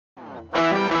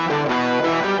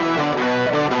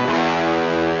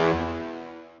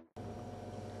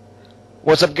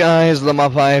What's up guys,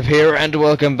 Lamar5 here, and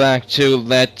welcome back to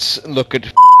Let's Look at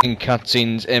f***ing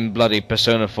cutscenes in bloody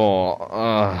Persona 4.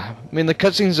 I mean, the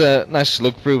cutscenes are nice to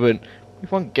look through, but we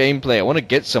want gameplay. I want to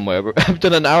get somewhere. But I've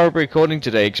done an hour of recording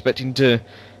today, expecting to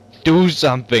do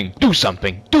something. Do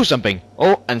something. Do something.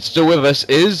 Oh, and still with us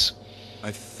is...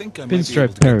 I think I might be able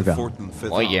to get the fourth and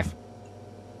fifth Oh yeah. off.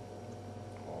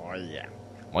 Oh yeah.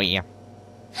 Oh yeah.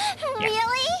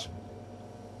 Really?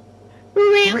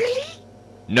 Really?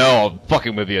 No, I'm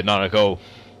fucking with you, Nanako.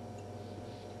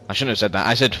 I shouldn't have said that.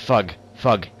 I said fug.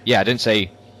 Fug. Yeah, I didn't say...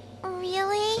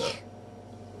 Really?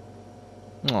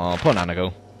 Aw, poor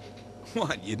Nanako.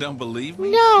 What, you don't believe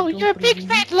me? No, you're a big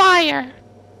fat liar.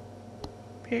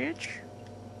 Bitch.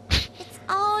 It's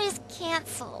always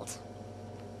cancelled.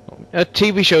 A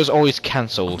TV show's always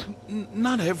cancelled.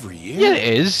 Not every year. Yeah,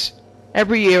 it is.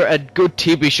 Every year a good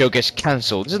TV show gets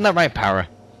cancelled. Isn't that right, Para?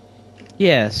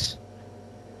 Yes.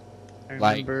 I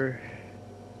Like- remember,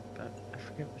 but I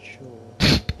forget what show.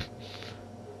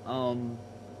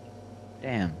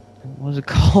 Damn, what was it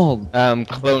called?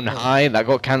 Clone High, that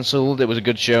got cancelled. It was a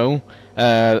good show.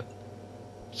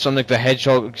 Sonic the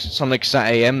Hedgehog, Sonic Sat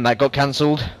AM, that got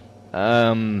cancelled.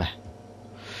 Ed,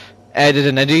 Edd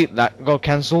and Eddy, that got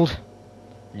cancelled.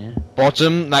 Yeah.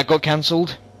 Bottom, that got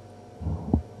cancelled.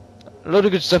 A load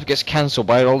of good stuff gets cancelled,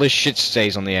 but all this shit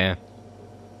stays on the air.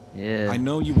 Yeah. I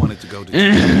know you wanted to go to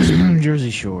Jersey. Jersey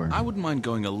Shore. I wouldn't mind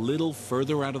going a little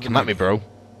further out of the Come at me, bro.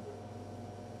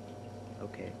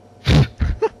 Okay.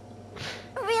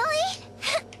 Really?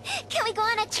 Can we go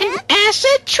on a trip?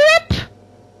 Acid trip?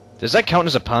 Does that count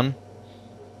as a pun?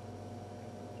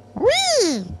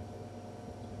 Whee!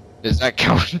 Does that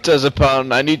count as a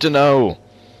pun? I need to know.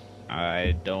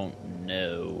 I don't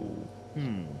know.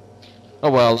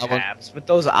 Oh well, that one. Perhaps, with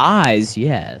those eyes,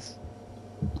 yes.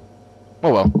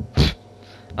 Oh well.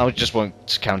 I was just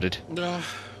once counted.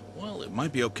 Well, it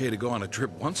might be okay to go on a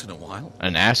trip once in a while.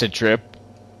 An acid trip.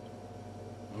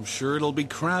 I'm sure it'll be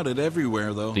crowded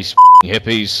everywhere, though. These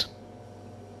hippies.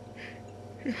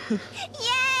 Yay!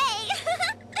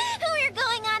 We're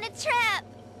going on a trip.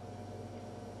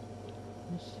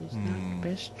 This is not the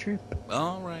best trip.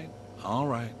 All right.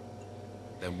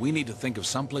 Then we need to think of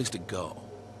some place to go.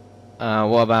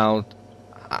 What about...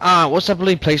 what's that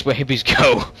bloody place where hippies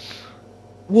go?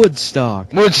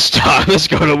 Woodstock. Woodstock! Let's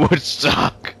go to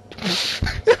Woodstock!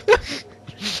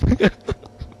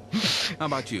 How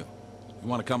about you? You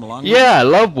want to come along? Yeah, I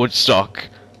love Woodstock.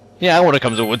 Yeah, I want to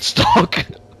come to Woodstock.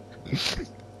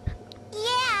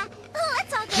 Yeah.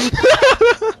 Let's all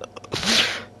go.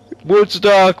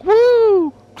 Woodstock,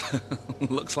 woo!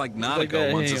 Looks like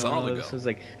Nanako wants us all to go. It's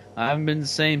like, I haven't been the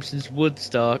same since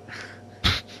Woodstock.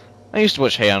 I used to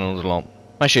watch Hey Arnold a lot.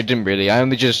 Actually, I didn't really. I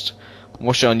only just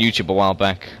watched it on YouTube a while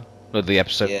back. With the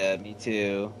episode. Yeah, me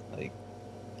too. Like,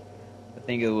 I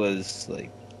think it was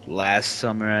like last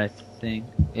summer. I think.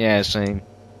 Yeah, same.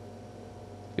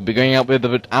 You'll be going out with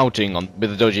an outing on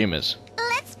with the Dojimas.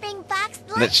 Let's bring boxed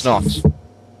Let's lunches.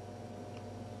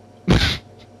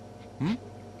 not.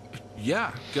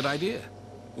 Yeah, good idea.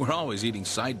 We're always eating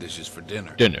side dishes for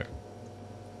dinner. Dinner.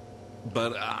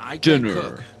 But I can't Dinner.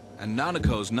 cook. And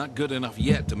Nanako's not good enough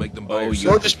yet to make them by You're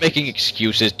herself. just making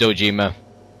excuses, Dojima.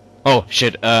 Oh,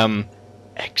 shit,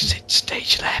 exit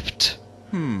stage left.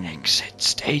 Exit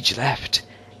stage left.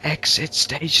 Exit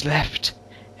stage left.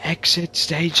 Exit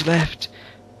stage left.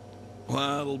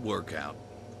 Well, it'll work out.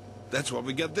 That's what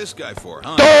we got this guy for,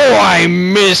 huh? Oh, I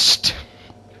missed!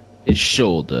 His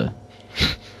shoulder.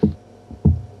 Yay!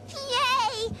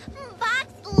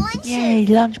 Boxed lunches. Yay,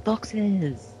 lunch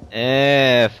boxes.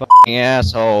 Fucking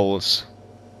assholes.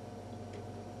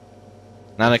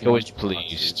 Nanako is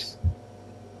pleased.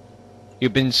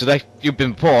 You've been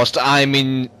forced,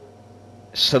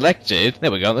 selected,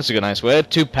 there we go, that's a good nice word,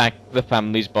 to pack the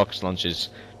family's box lunches.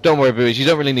 Don't worry, boys, you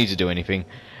don't really need to do anything.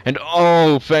 And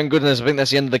oh, thank goodness, I think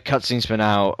that's the end of the cutscenes for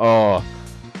now. Oh,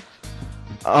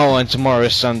 and tomorrow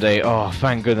is Sunday. Oh,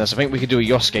 thank goodness, I think we could do a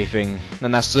Yosuke thing.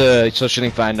 And that's the social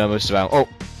thing that I know most about. Oh,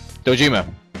 Dojima,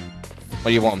 what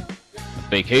do you want? A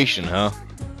vacation, huh?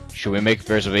 Should we make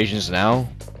reservations now?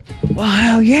 Well,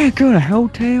 hell yeah, go to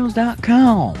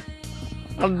Hotels.com.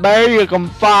 And there you can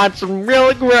find some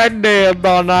really great deals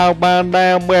on our damn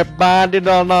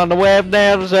website, on the web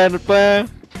there, Santa Fe.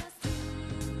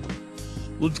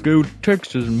 Let's go to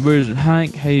Texas and visit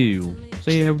Hank Hill.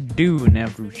 See how we're doing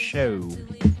after the show.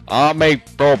 I make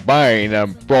propane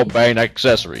and propane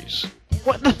accessories.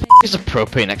 What the f is a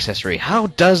propane accessory? How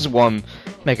does one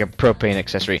make a propane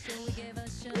accessory?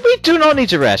 We do not need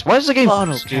to rest. Why does the game...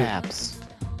 Bottle caps.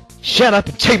 Shut up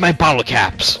and take my bottle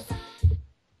caps!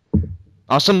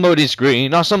 Awesome loading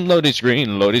screen,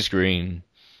 loading screen.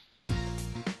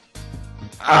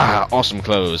 Ah, awesome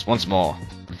clothes. Once more.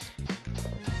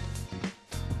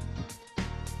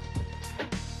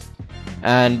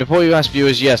 And before you ask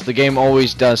viewers, yes, the game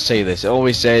always does say this. It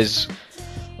always says,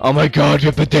 "Oh my God, we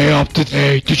have a day off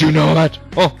today. Did you know that?"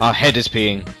 Oh, our head is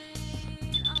peeing.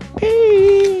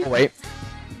 Pee. Oh, wait.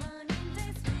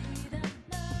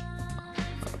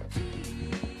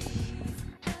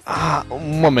 Ah,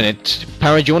 1 minute.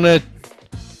 Parrot, do you wanna?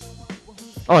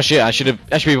 Oh shit! I should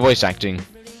be voice acting.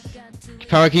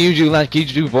 Parrot, can you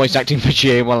do voice acting for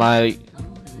Jay while I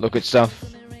look at stuff?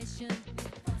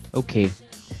 Okay.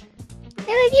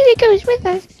 Now if Yuri goes with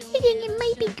us, I think it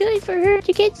might be good for her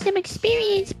to get some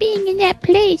experience being in that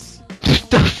place.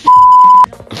 The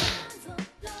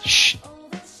Shh.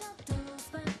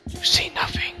 You see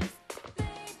nothing.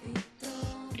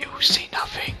 You see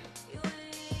nothing.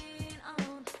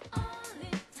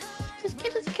 Just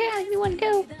give us a call if you want to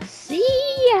go. See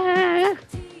ya!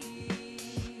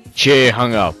 Che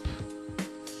hung up.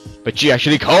 But she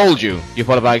actually called you. You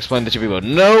thought about explaining that to people.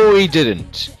 No, he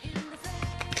didn't.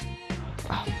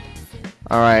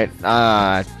 Alright,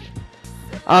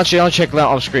 actually, I'll check that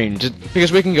off screen,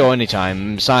 because we can go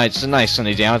anytime. Besides, it's a nice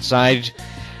sunny day outside.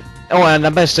 Oh, and I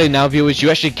best say now, viewers, you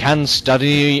actually can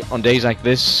study on days like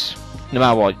this, no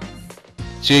matter what.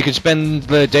 So you can spend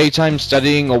the daytime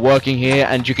studying or working here,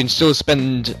 and you can still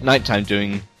spend nighttime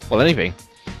doing, well, anything.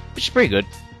 Which is pretty good.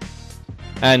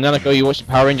 And Nanako, you watch the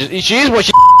Power Rangers. She is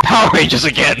watching Power Rangers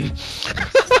again!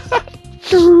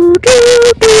 Do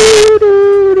do do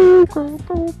do do go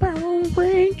go Power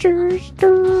Rangers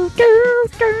do do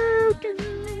do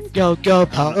do. Go go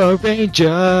Power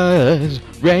Rangers,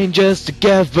 Rangers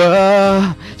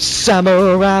together,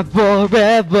 samurai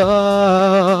forever.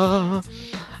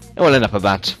 Well, enough of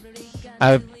that.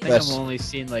 I think I've only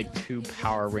seen like 2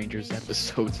 Power Rangers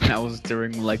episodes, and that was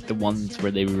during like the ones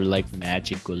where they were like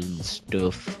magical and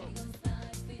stuff.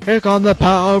 Here come the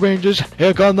Power Rangers,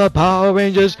 here come the Power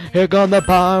Rangers, here come the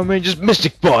Power Rangers,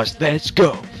 Mystic Force, let's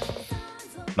go.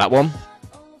 That one?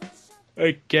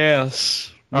 I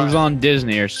guess. It was on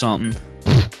Disney or something.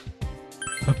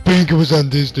 I think it was on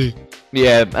Disney.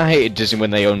 Yeah, I hated Disney when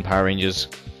they owned Power Rangers.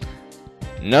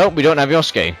 Nope, we don't have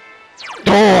Yosuke.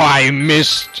 Oh, I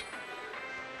missed!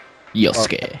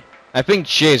 Yosuke. I think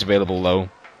she is available though.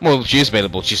 Well, she is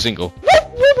available, she's single.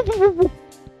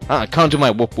 I can't do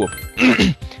my whoop whoop.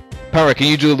 Para, can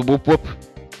you do the whoop whoop?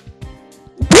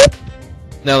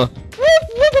 No.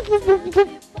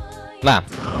 Nah.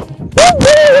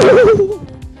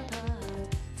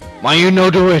 Why you no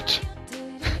do it?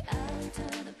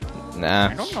 Nah.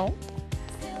 I don't know.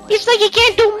 It's like you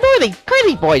can't do more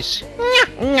curly boys.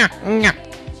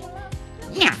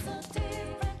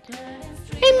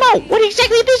 Hey Mo, what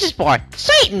exactly this is for?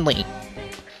 Certainly.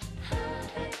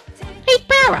 Hey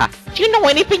Para, do you know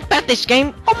anything about this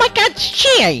game? Oh my God, it's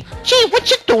Che! Che, what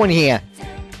you doing here?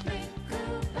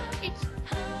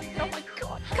 Oh my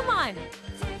God, come on.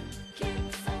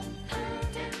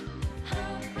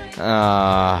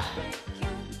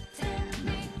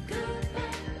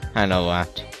 I know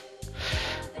that.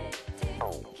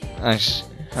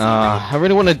 I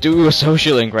really want to do a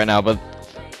social link right now, but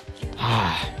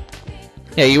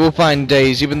yeah, you will find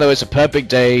days, even though it's a perfect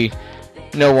day,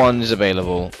 no one is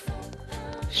available.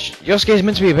 Yosuke is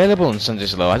meant to be available on Sunday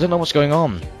Slow. I don't know what's going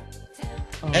on.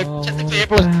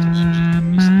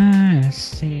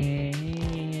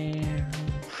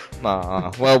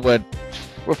 Well,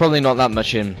 we're probably not that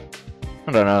much in.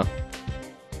 I don't know.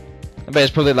 I bet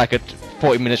it's probably like at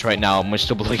 40 minutes right now, and we're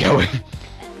still barely going.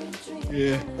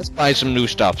 Yeah. Let's buy some new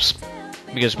stuffs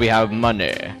because we have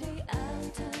money.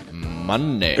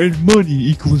 Money. And money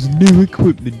equals new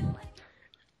equipment.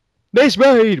 Base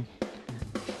raid.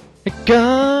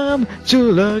 Come to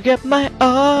look at my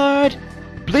art.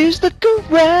 Please look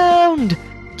around.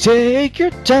 Take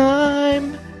your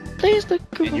time. Please look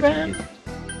around.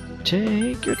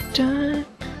 Take your time.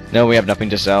 No, we have nothing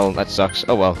to sell. That sucks.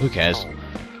 Oh well, who cares?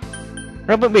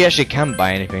 No, but we actually can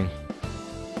buy anything.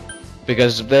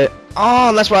 Because the...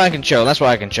 Oh, that's why I can show. That's why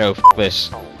I can show. F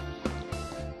this.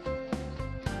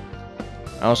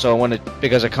 Also, I wanted...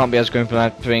 Because I can't be else going for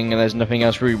that thing, and there's nothing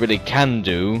else we really can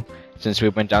do, since we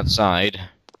went outside.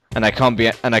 And I can't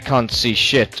be... And I can't see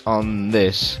shit on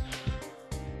this.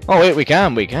 Oh, wait, we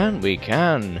can.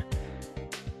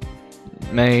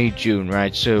 May, June,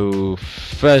 right? So,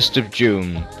 1st of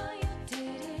June.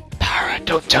 Para,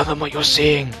 don't tell them what you're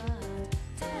seeing.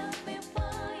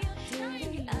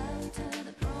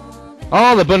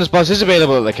 Oh, the bonus boss is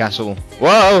available at the castle.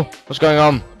 Whoa! What's going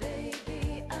on?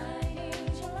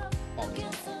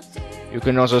 You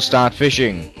can also start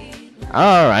fishing.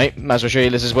 Alright, might as well show you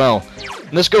this as well.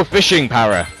 Let's go fishing,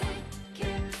 Para.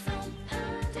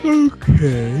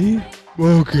 Okay.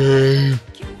 Okay.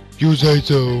 You say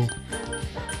so.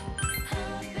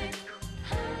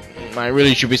 I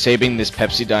really should be saving this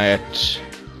Pepsi diet.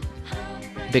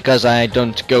 Because I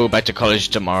don't go back to college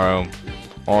tomorrow.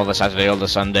 Or the Saturday or the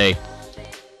Sunday.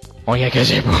 Oh yeah,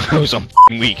 because everyone goes on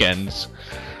f***ing weekends.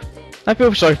 I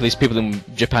feel sorry for these people in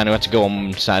Japan who have to go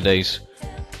on Saturdays.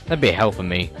 That'd be helping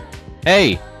me.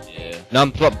 Hey! Yeah.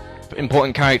 Non-plot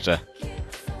important character.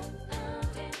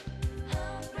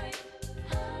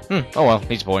 Oh well,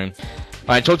 he's boring.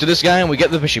 Alright, talk to this guy and we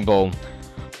get the fishing pole.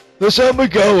 The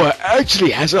Samagoa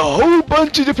actually has a whole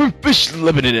bunch of different fish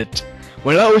living in it.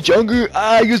 When I was younger,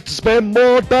 I used to spend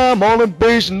more time on a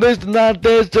fish and this and that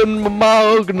than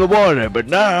my hook in the water, but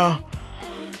now...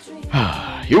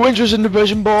 You interested in the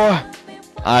fishing, boy?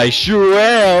 I sure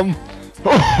am.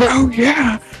 Oh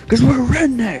yeah, because we're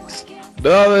rednecks.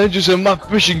 No, I'm interested in my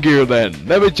fishing gear then.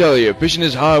 Let me tell you, fishing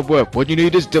is hard work. What you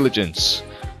need is diligence.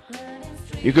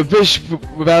 You can fish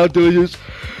without diligence.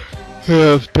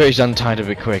 Page untied a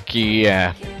bit quick,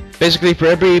 yeah. Basically, for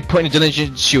every point of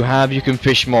diligence you have, you can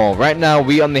fish more. Right now,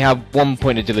 we only have 1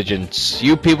 point of diligence.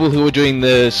 You people who are doing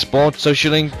the sports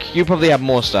social link, you probably have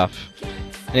more stuff.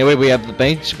 Anyway, we have the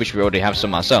bait, which we already have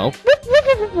some ourselves.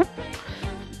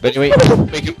 But anyway,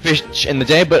 we can fish in the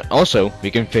day, but also,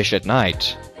 we can fish at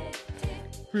night.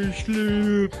 Fish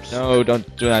lips. No,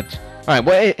 don't do that. Alright,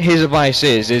 what his advice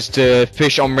is to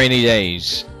fish on rainy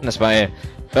days. And that's about it.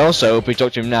 But also, if we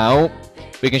talk to him now,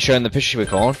 we can show him the picture we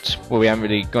caught. Well, we haven't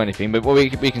really got anything, but what we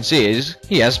can see is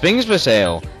he has things for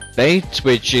sale. Bait,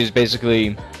 which is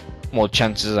basically more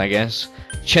chances, I guess.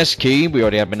 Chest key, we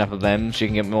already have enough of them, so you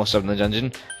can get more stuff in the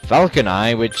dungeon. Falcon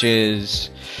eye, which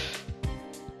is...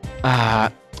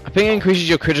 I think it increases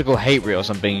your critical hate rate or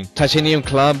something. Titanium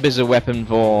club is a weapon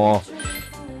for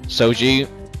Soji,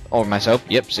 or myself,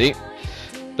 yep, see.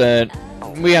 But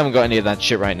we haven't got any of that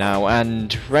shit right now,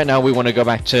 and right now we want to go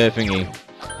back to thingy.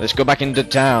 Let's go back into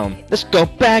town. Let's go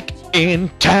back in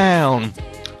town.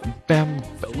 Bam.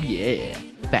 Oh yeah,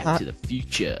 Back to the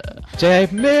Future.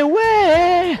 Take me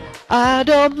away. I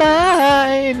don't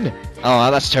mind.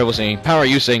 Oh, that's terrible singing. Power,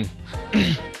 you sing.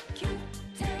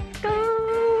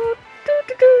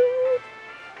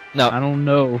 No, I don't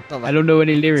know. I don't know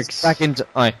any lyrics. back into.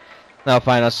 Alright. No,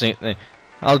 fine. I'll sing.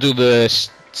 I'll do the. Is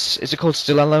it called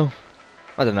Stiletto?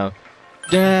 I don't know.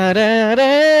 Da da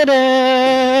da da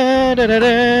da da da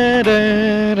da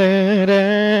da da da da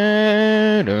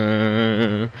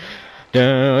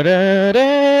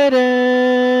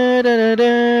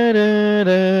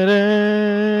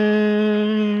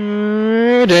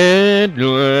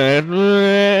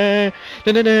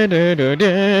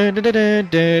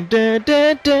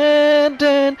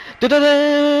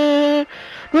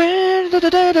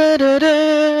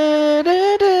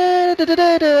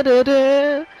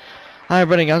I'm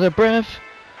running out of breath.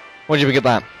 What did you think of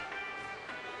that?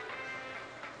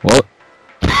 What?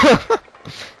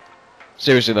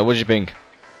 Seriously though, what did you think?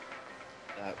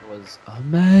 That was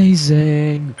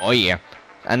amazing. Oh yeah.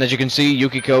 And as you can see,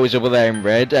 Yukiko is over there in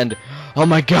red, and oh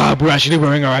my god, we're actually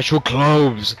wearing our actual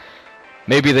clothes.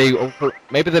 Maybe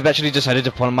they've actually decided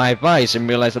to follow my advice and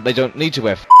realize that they don't need to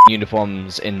wear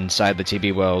uniforms inside the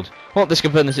TV world. Well, this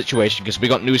confirmed the situation because we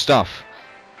got new stuff.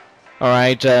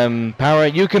 Alright, Power,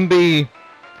 you can be...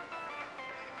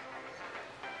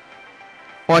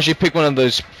 Well, actually, pick one of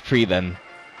those three then.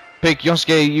 Pick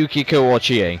Yosuke, Yukiko, or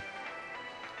Chie.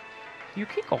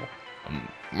 Yukiko.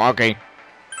 Marky.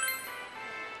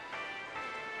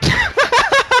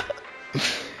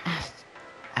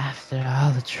 After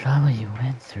all the trouble you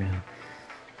went through,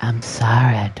 I'm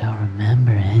sorry I don't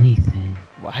remember anything.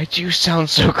 Why'd you sound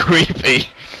so creepy?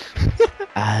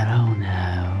 I don't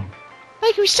know.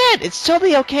 Like we said, it's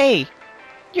totally okay.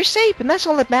 You're safe, and that's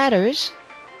all that matters.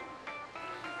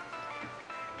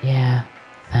 Yeah,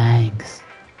 thanks.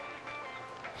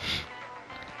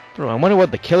 Bro, I wonder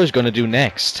what the killer's gonna do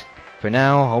next. For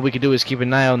now, all we can do is keep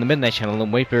an eye on the Midnight Channel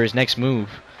and wait for his next move.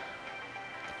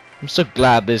 I'm so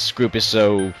glad this group is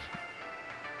so...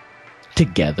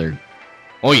 Together.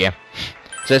 Oh yeah.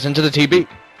 So let's into the TV.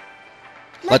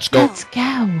 Let's go. Let's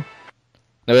go.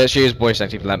 No, actually is voice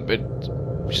acting for that bit,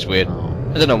 which is weird.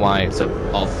 I don't know why. So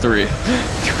all three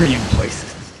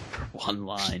voices for one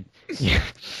line. Yeah.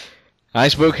 I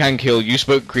spoke hand kill, you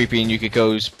spoke creepy, and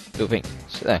Yukiko's thing.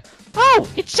 So there. Oh,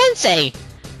 it's Sensei!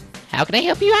 How can I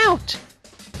help you out?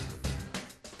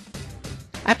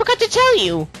 I forgot to tell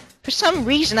you. For some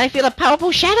reason, I feel a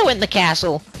powerful shadow in the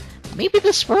castle. Maybe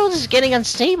this world is getting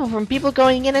unstable from people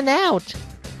going in and out.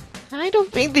 I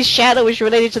don't think this shadow is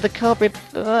related to the culprit,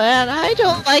 but I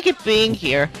don't like it being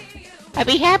here. I'd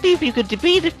be happy if you could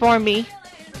defeat it for me.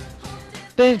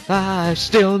 perfect life,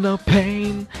 still no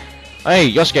pain.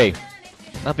 Hey, Yosuke!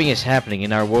 Nothing is happening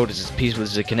in our world is as peaceful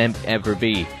as it can ever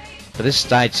be. But this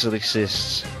tide still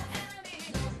exists.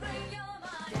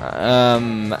 I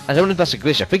don't know if that's a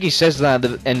glitch. I think he says that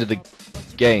at the end of the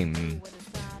game.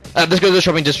 Let's go to the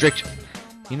shopping district.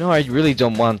 You know, I really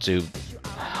don't want to.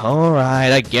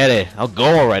 Alright, I get it. I'll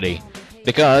go already.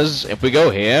 Because if we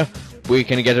go here, we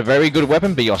can get a very good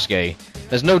weapon for Yosuke.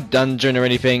 There's no dungeon or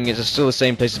anything. It's still the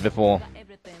same place as before.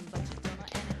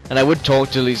 And I would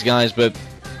talk to these guys, but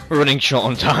we're running short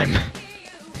on time.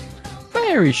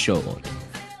 Very short.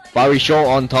 Very short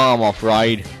on time,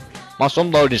 off-ride. My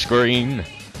son loading screen.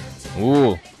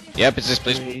 Ooh. Yep, it's this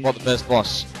place for the first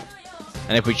boss.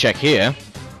 And if we check here...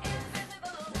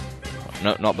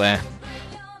 No, not there.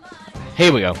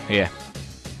 Here we go, here.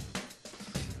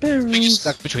 We just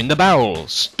stuck between the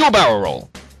barrels. Do a barrel roll.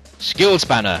 Skill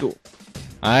spanner.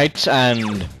 Alright,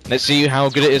 and let's see how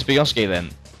good it is for Yosuke then.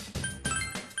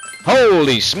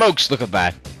 Holy smokes, look at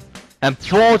that. And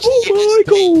 40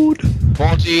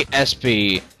 40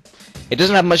 SP. It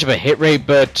doesn't have much of a hit rate,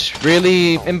 but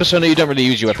really, in Persona you don't really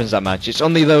use your weapons that much. It's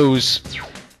only those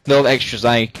little extras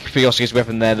like for Yosuke's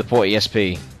weapon there, the 40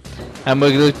 SP. And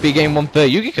we're going to be getting one for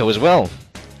Yukiko as well.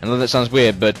 I know that sounds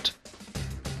weird, but...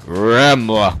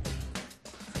 Grandma.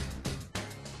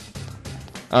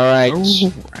 Alright.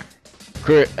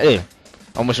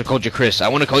 Almost have called you Chris. I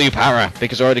want to call you Para,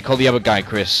 because I already called the other guy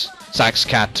Chris. Sax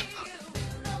Cat.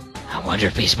 I wonder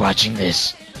if he's watching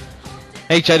this.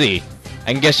 Hey Teddy,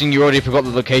 I'm guessing you already forgot the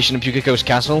location of Yukiko's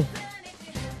castle?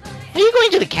 Are you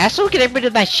going to the castle to get rid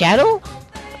of that shadow?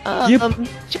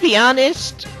 To be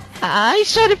honest, I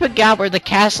sort of forgot where the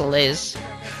castle is.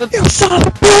 You son of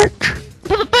a bitch!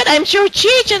 But I'm sure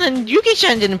Chie-chan and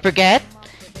Yuki-chan didn't forget.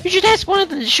 You should ask one of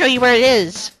them to show you where it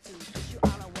is.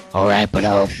 Alright, but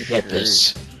I'll forget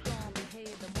this.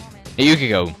 Hey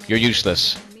Yukiko, you're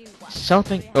useless.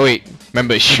 Something... Oh wait,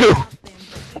 remember, it's you!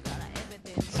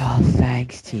 It's all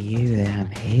thanks to you that I'm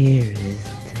here,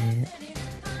 isn't it?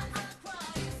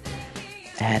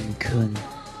 And Kun,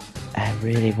 I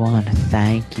really want to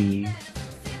thank you.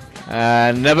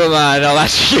 Never mind, I'll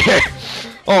ask you.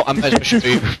 Oh, I'm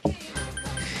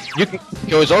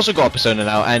Yukiko has also got a persona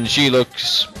now, and she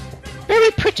looks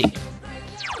very pretty.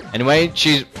 Anyway,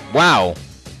 she's... Wow.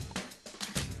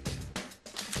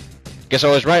 Guess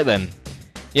I was right then.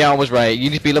 Yeah, I was right. You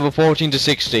need to be level 14 to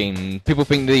 16. People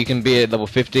think that you can be at level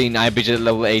 15. I beat it at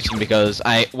level 18 because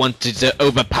I wanted to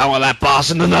overpower that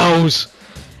boss in the nose.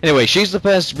 Anyway, she's the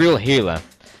first real healer.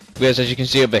 Because as you can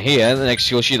see over here, the next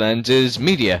skill she learns is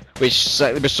Media, which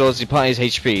slightly restores the party's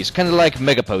HP. It's kind of like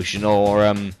Mega Potion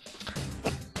or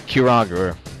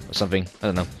Kiraga or something. I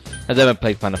don't know. I've never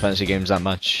played Final Fantasy games that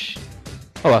much.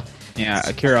 Oh well. Yeah,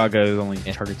 Kiraga only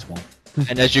targets one.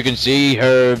 And as you can see,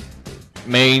 her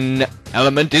main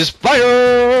element is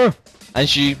fire! And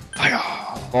she...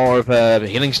 More of a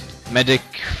healing medic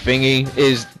thingy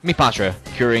is Mipatra,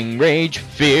 curing rage,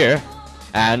 fear,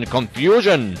 and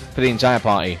confusion for the entire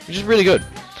party, which is really good.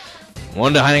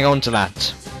 Want to hang on to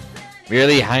that.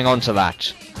 Really hang on to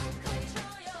that.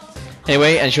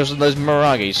 Anyway, and she also does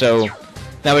Miragi, so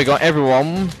now we got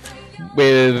everyone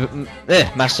with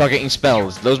mass targeting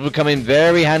spells. Those will come in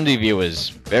very handy, viewers.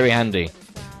 Very handy.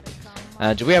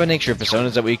 Do we have an extra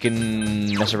personas that we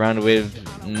can mess around with?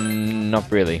 Not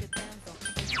really.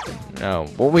 No,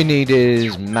 what we need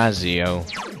is Mazio.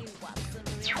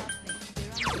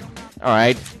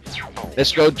 Alright,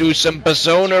 let's go do some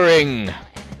personaing.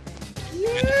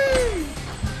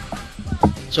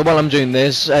 So while I'm doing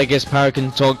this, I guess Para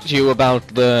can talk to you about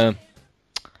the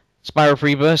Spyro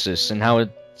 3 Versus and how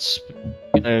it's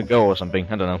gonna go or something.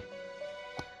 I don't know.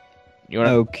 You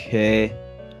wanna... Okay.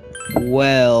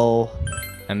 Well...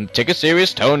 And take a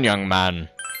serious tone, young man.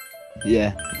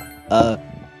 Yeah.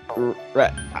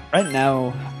 Right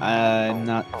now, I'm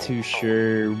not too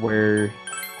sure where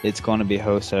it's going to be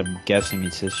hosted. I'm guessing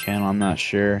it's his channel. I'm not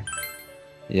sure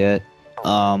yet.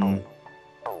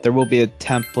 There will be a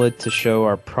template to show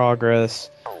our progress.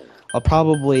 I'll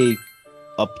probably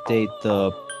update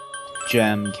the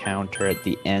gem counter at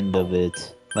the end of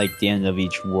it, like the end of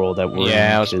each world that we're in.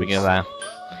 Yeah, I was thinking of that.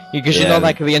 Because you know,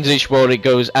 like at the end of each world, it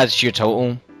goes adds to your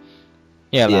total.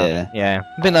 Yeah, yeah.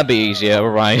 I think that'd be easier,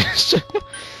 right?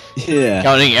 Yeah.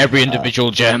 Counting every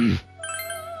individual gem.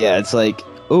 Yeah, it's like,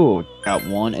 oh, got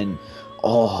one, and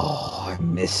oh,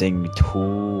 I'm missing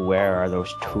 2. Where are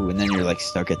those 2? And then you're like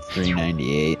stuck at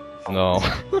 398. No.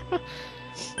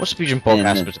 What's the Fusion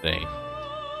podcast for today?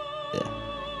 Yeah.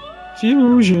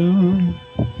 Fusion.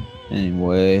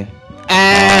 Anyway.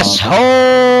 Asshole!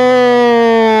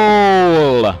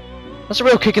 That's a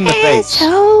real kick in the face.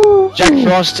 Asshole. Jack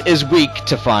Frost is weak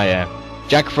to fire.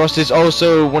 Jack Frost is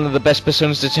also one of the best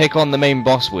personas to take on the main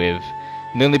boss with.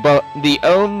 The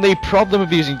only problem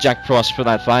with using Jack Frost for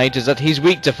that fight is that he's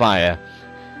weak to fire.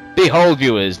 Behold,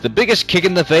 viewers, the biggest kick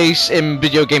in the face in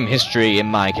video game history in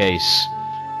my case.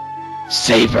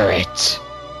 Savor it.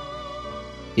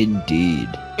 Indeed.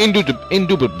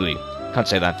 Indubitably. Can't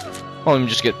say that. Well, we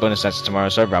just get bonus stats tomorrow,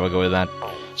 so I'd rather go with that.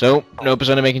 So, no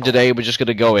persona making today, we're just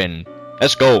gonna go in.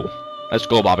 Let's go. Let's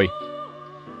go, Bobby.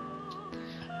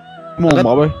 Come on,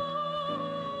 Bobby.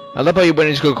 I love how you went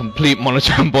into a complete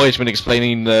monotone voice when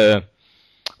explaining the...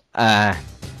 I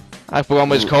forgot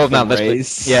what it's called now.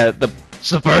 Race. Yeah, it's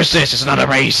the versus, it's not a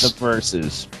race. The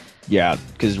verses. Yeah,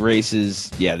 because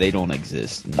races, yeah, they don't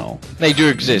exist, no. They do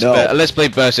exist, No. but Let's Play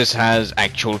Versus has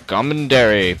actual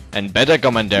commentary, and better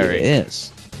commentary. It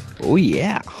is. Oh,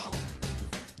 yeah.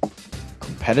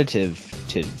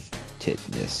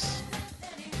 Competitiveness.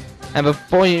 And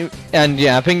before you... And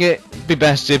yeah, I think it'd be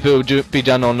best if it would be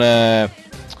done on,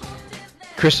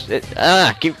 Chris...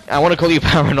 I want to call you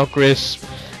Power, not Chris.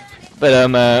 But,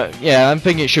 yeah, I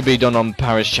think it should be done on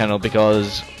Power's channel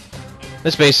because...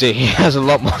 Let's face it, he has a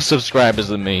lot more subscribers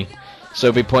than me. So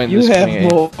it'd be pointless You doing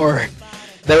have it. more.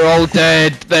 They're all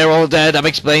dead. They're all dead. I've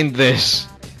explained this.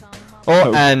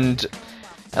 Oh, and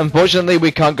unfortunately,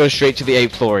 we can't go straight to the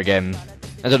 8th floor again.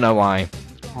 I don't know why.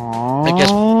 Aww. I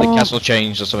guess the castle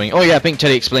changed or something. Oh yeah, I think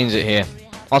Teddy explains it here.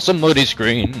 Awesome loading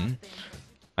screen.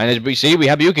 And as we see, we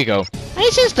have Yukiko. I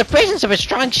sense the presence of a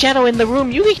strong shadow in the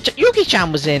room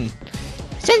Yuki-chan was in.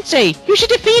 Sensei, you should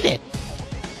defeat it.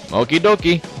 Okie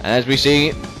dokie. As we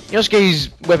see, Yosuke's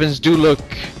weapons do look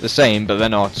the same, but they're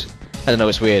not. I don't know,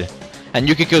 it's weird. And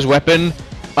Yukiko's weapon,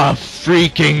 a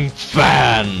freaking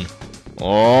fan.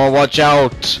 Oh, watch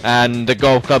out! And the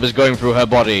golf club is going through her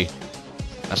body.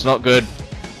 That's not good.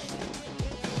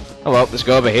 Oh well, let's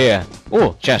go over here.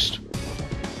 Oh, chest.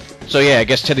 So yeah, I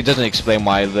guess Teddy doesn't explain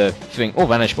why the thing... Oh,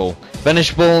 Vanish Ball.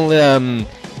 Vanish Ball,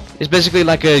 is basically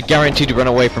like a guarantee to run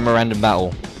away from a random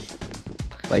battle.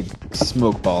 Like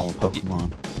Smoke Ball in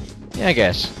Pokemon. Yeah, I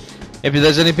guess. If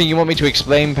there's anything you want me to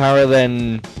explain, Para,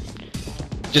 then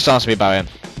just ask me about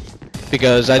it.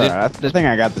 Because I I did. think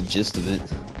I got the gist of it.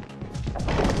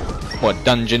 What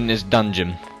dungeon is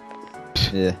dungeon?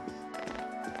 Yeah.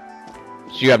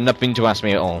 So you have nothing to ask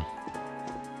me at all.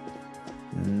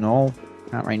 No,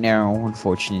 not right now,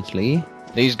 unfortunately.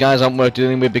 These guys aren't worth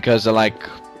dealing with because they're like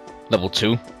level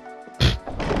 2.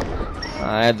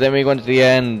 Then we go into the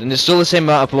end, and it's still the same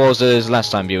amount of flaws as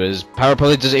last time, viewers. Para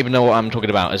probably doesn't even know what I'm talking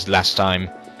about as last time.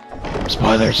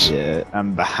 Spoilers. Yeah,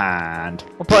 I'm behind.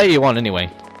 What play are you on anyway?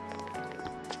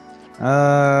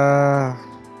 I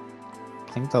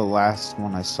think the last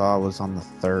one I saw was on the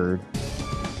 3rd.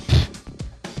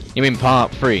 You mean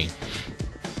part 3?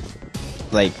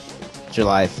 Like,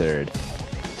 July 3rd.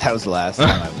 That was the last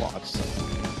time I watched.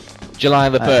 July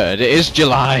the 3rd. It is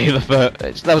July the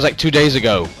 3rd. That was like 2 days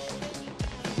ago.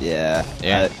 Yeah.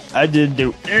 Yeah. I didn't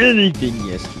do anything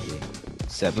yesterday.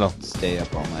 Except No. stay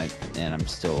up all night, and I'm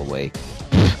still awake.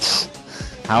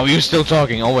 How are you still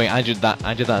talking? Oh wait, I did that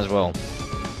as well.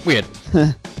 Weird.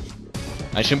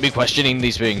 I shouldn't be questioning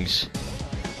these things.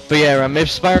 But yeah, if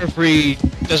Spyro 3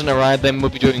 doesn't arrive, then we'll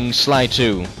be doing Sly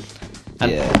 2.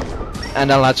 And, Yeah.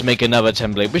 and I'll have to make another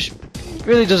template, which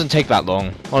really doesn't take that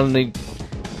long. Only...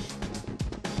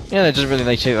 Yeah, it doesn't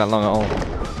really take that long at all.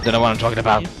 Don't know what I'm talking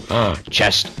about.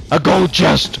 Chest. A gold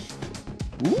chest!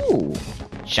 Ooh.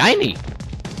 Shiny!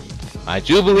 I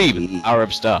do believe in the power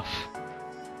of stuff.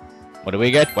 What do we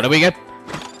get? What do we get?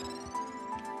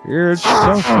 It's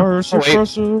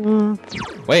Oh,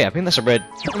 wait, I think that's a red. I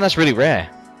think that's really rare.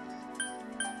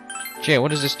 Jay,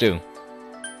 what does this do?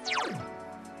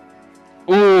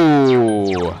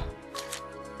 Ooh.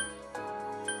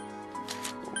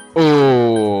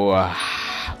 Ooh.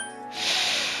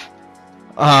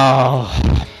 Oh.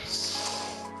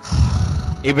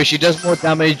 Either she does more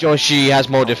damage or she has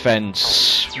more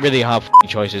defense. Really hard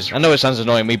choices. I know it sounds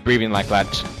annoying, me breathing like that.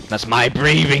 That's my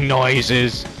breathing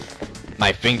noises.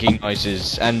 My thinking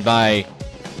noises. And my...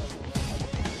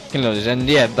 noises. And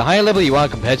yeah, the higher level you are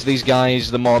compared to these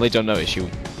guys, the more they don't notice you.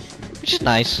 Which is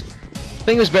nice. I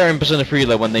think it was better in Persona 3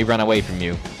 though when they ran away from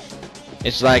you.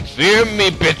 It's like, fear me,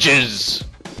 bitches!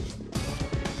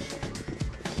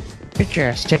 Put your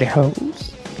ass to the hose.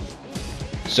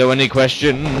 So any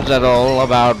questions at all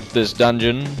about this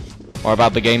dungeon? Or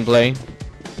about the gameplay?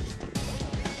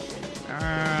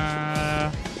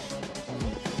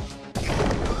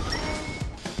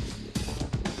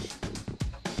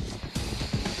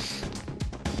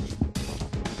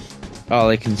 All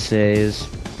I can say is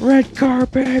Red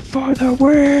carpet for the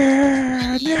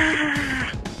win!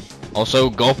 Yeah! Also,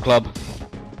 golf club.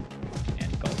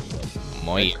 And golf club.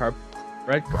 Moi.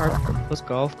 Red carpet plus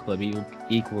golf club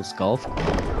equals golf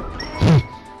club.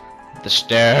 The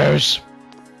stairs.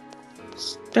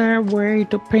 Stairway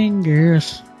to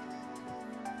Pingus.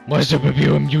 What's up with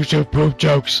you and YouTube poop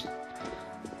jokes?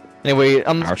 Anyway,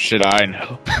 How should I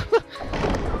know?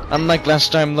 unlike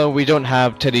last time though, we don't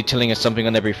have Teddy telling us something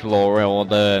on every floor, or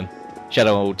the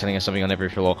Shadow telling us something on every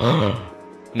floor.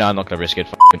 No, I'm not gonna risk it.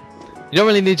 F it. You don't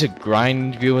really need to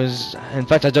grind, viewers. In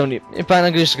fact, I don't. In fact,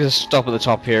 I'm just gonna stop at the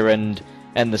top here and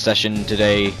end the session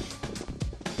today.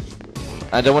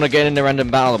 I don't want to get in a random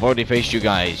battle. I've already faced you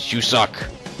guys. You suck.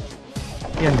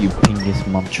 Yeah, you Pingus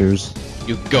munchers.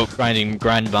 You goat grinding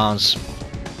grandmas.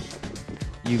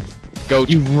 You Goat.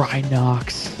 You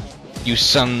Rhinox. You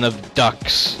son of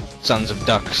ducks. Sons of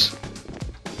ducks.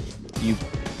 You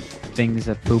things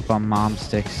that poop on mom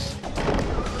sticks.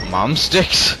 Mom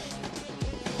sticks?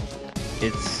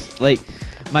 It's like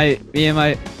me and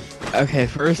my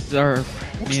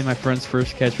friend's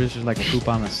first catch was just like poop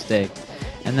on a stick,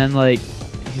 and then like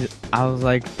I was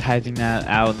like typing that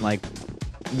out and like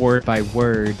word by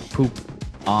word poop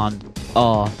on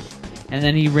and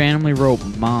then he randomly wrote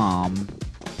mom,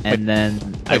 and then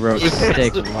I wrote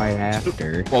stick right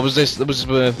after. What was this?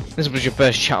 This was your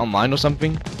first chat online or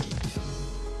something?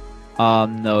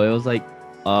 No, it was like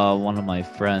one of my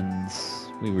friends.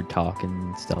 We were talking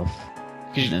and stuff.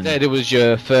 Because you said it was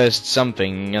your first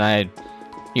something, and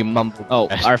you mumbled. Oh,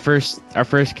 our first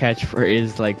catch for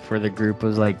the group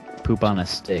was like poop on a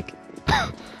stick.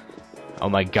 Oh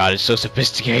my god, it's so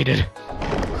sophisticated.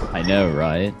 I know,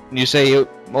 right? You say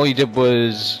all you did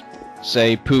was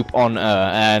say poop on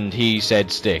and he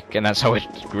said stick, and that's how it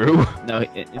grew. No,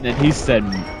 and then he said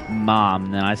mom,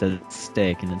 and then I said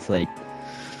stick, and it's like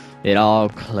it all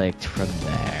clicked from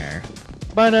there.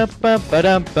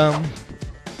 Ba-da-ba-ba-da-bum.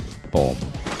 Boom.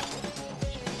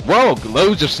 Whoa,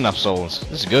 loads of snuff souls.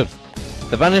 This is good.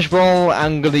 The vanish ball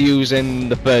I'm gonna use in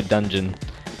the third dungeon.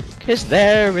 Cause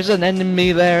there is an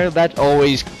enemy there that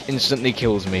always instantly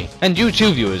kills me. And you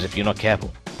too, viewers, if you're not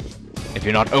careful. If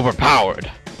you're not overpowered.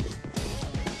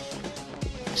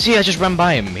 See, I just ran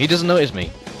by him. He doesn't notice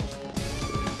me.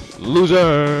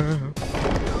 Loser.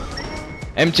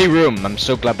 Empty room. I'm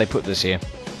so glad they put this here.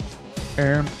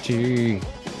 Empty.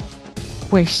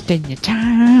 Wasting your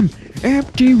time.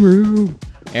 Empty room.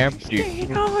 Empty.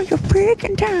 Wasting all your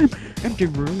freaking time. Empty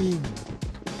room.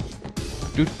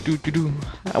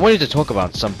 I wanted to talk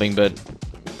about something, but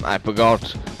I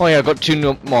forgot. Oh yeah, I got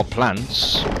 2 more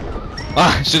plants.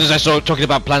 As soon as I started talking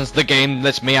about plants, the game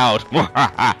lets me out.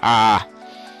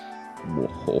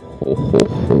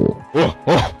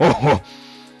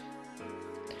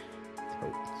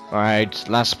 Alright,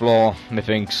 last floor,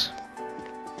 methinks.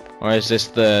 Or is this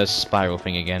the spiral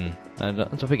thing again? I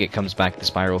don't think it comes back, the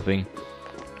spiral thing.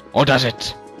 Or does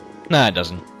it? Nah, it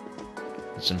doesn't.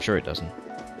 I'm sure it doesn't.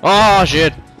 Oh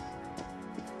shit!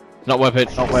 Not worth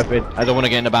it, not worth it. I don't want to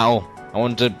get in a battle. I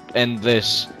want to end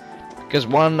this. Because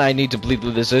one, I need to bleed the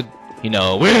lizard. You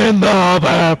know, in the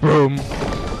bathroom!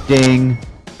 Ding.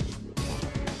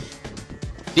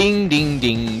 Ding ding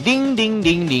ding ding ding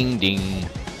ding ding ding.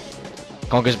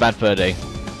 Conker's Bad Fur Day.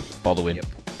 For the win. Yep.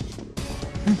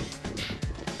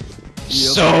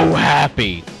 So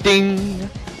happy! Ding!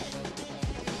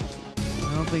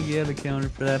 I don't think he had a counter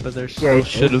for that, but there's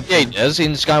should have. Yeah, he does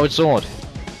in Skyward Sword.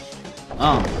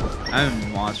 Oh, I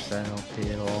haven't watched that LP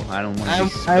at all. I don't want to be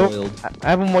spoiled. I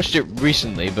haven't watched it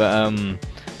recently, but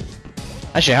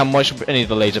actually I haven't watched any of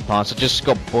the later parts. I just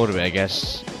got bored of it, I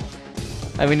guess.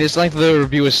 I mean, it's like the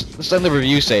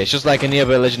reviews say. It's just like any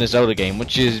other Legend of Zelda game,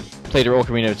 which is played at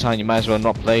Ocarina of Time. You might as well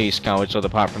not play Skyward Sword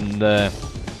apart from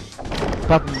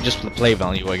just the play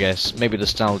value, I guess. Maybe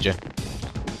nostalgia.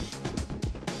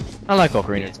 I like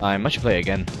Ocarina of Time. I should play it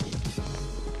again.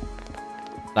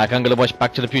 Like, I'm gonna watch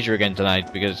Back to the Future again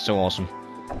tonight because it's so awesome.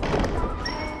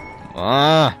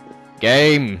 Ah,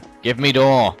 game, give me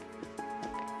door.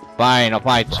 Fine, I'll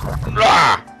fight.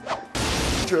 Ah!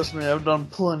 Trust me, I've done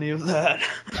plenty of that.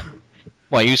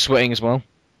 Why, are you sweating as well?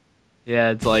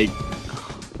 Yeah, it's like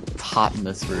it's hot in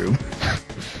this room.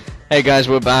 Hey guys,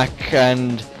 we're back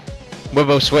and we're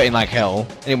both sweating like hell.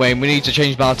 Anyway, we need to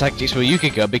change battle tactics for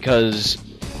Yukika because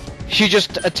she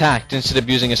just attacked instead of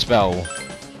using a spell,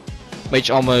 which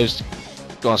almost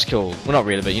got us killed. Well, not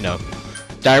really, but you know.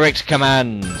 Direct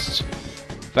commands.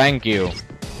 Thank you.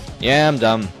 Yeah, I'm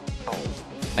done.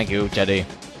 Thank you, Teddy.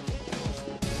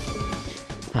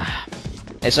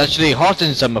 It's actually hot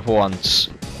in summer for once.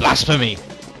 Blasphemy.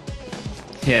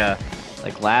 Yeah,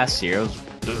 like last year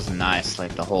it was nice,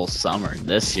 like the whole summer.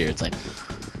 This year it's like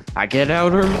I get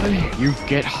out early, you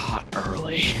get hot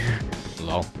early.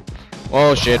 Lol.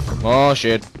 Oh shit, oh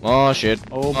shit, oh shit.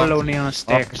 Oh, baloney on a Oh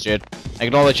stick. shit.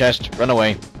 Ignore the chest. Run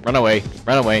away. Run away.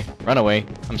 Run away. Run away.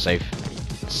 I'm safe.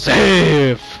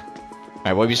 Safe!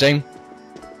 Alright, what were you saying?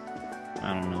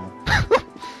 I don't know.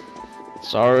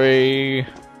 Sorry.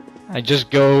 I just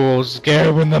go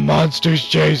scared when the monsters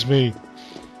chase me.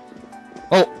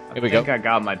 Oh, here we I think go. I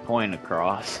got my point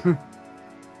across.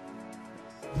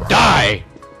 Die!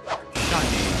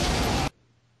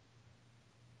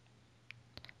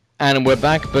 And we're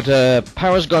back, but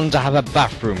Power's gone to have a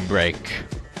bathroom break.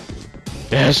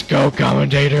 Best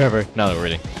co-commentator ever. No, not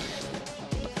really.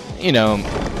 You know,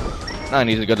 I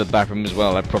need to go to the bathroom as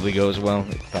well. I'd probably go as well.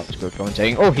 If that was good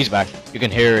commentating. Oh, he's back. You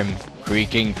can hear him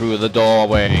creaking through the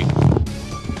doorway.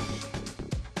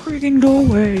 Creaking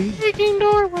doorway. Creaking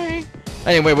doorway.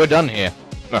 Anyway, we're done here.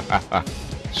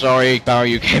 Sorry, Power,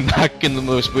 you came back in the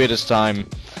most weirdest time.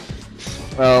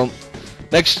 Well,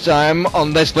 next time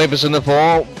on Let's Play Persona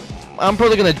 4, I'm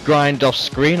probably gonna grind off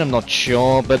screen, I'm not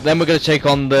sure, but then we're gonna take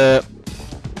on the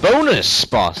bonus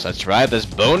boss. That's right, there's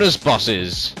bonus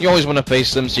bosses. You always want to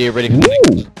face them so you're ready for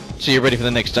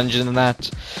the next dungeon and that.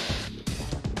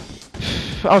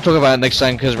 I'll talk about it next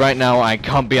time because right now I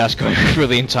can't be asked going through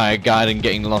the entire guide and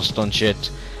getting lost on shit.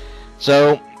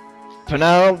 So, for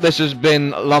now, this has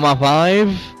been Llama 5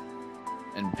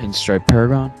 And Pinstripe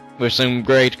Paragon. with some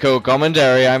great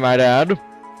co-commentary, I might add.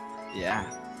 Yeah.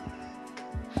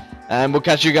 And we'll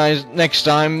catch you guys next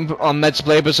time on Let's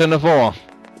Play Persona 4.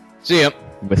 See ya.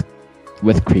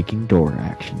 With creaking door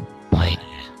action. Bye.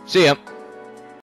 See ya.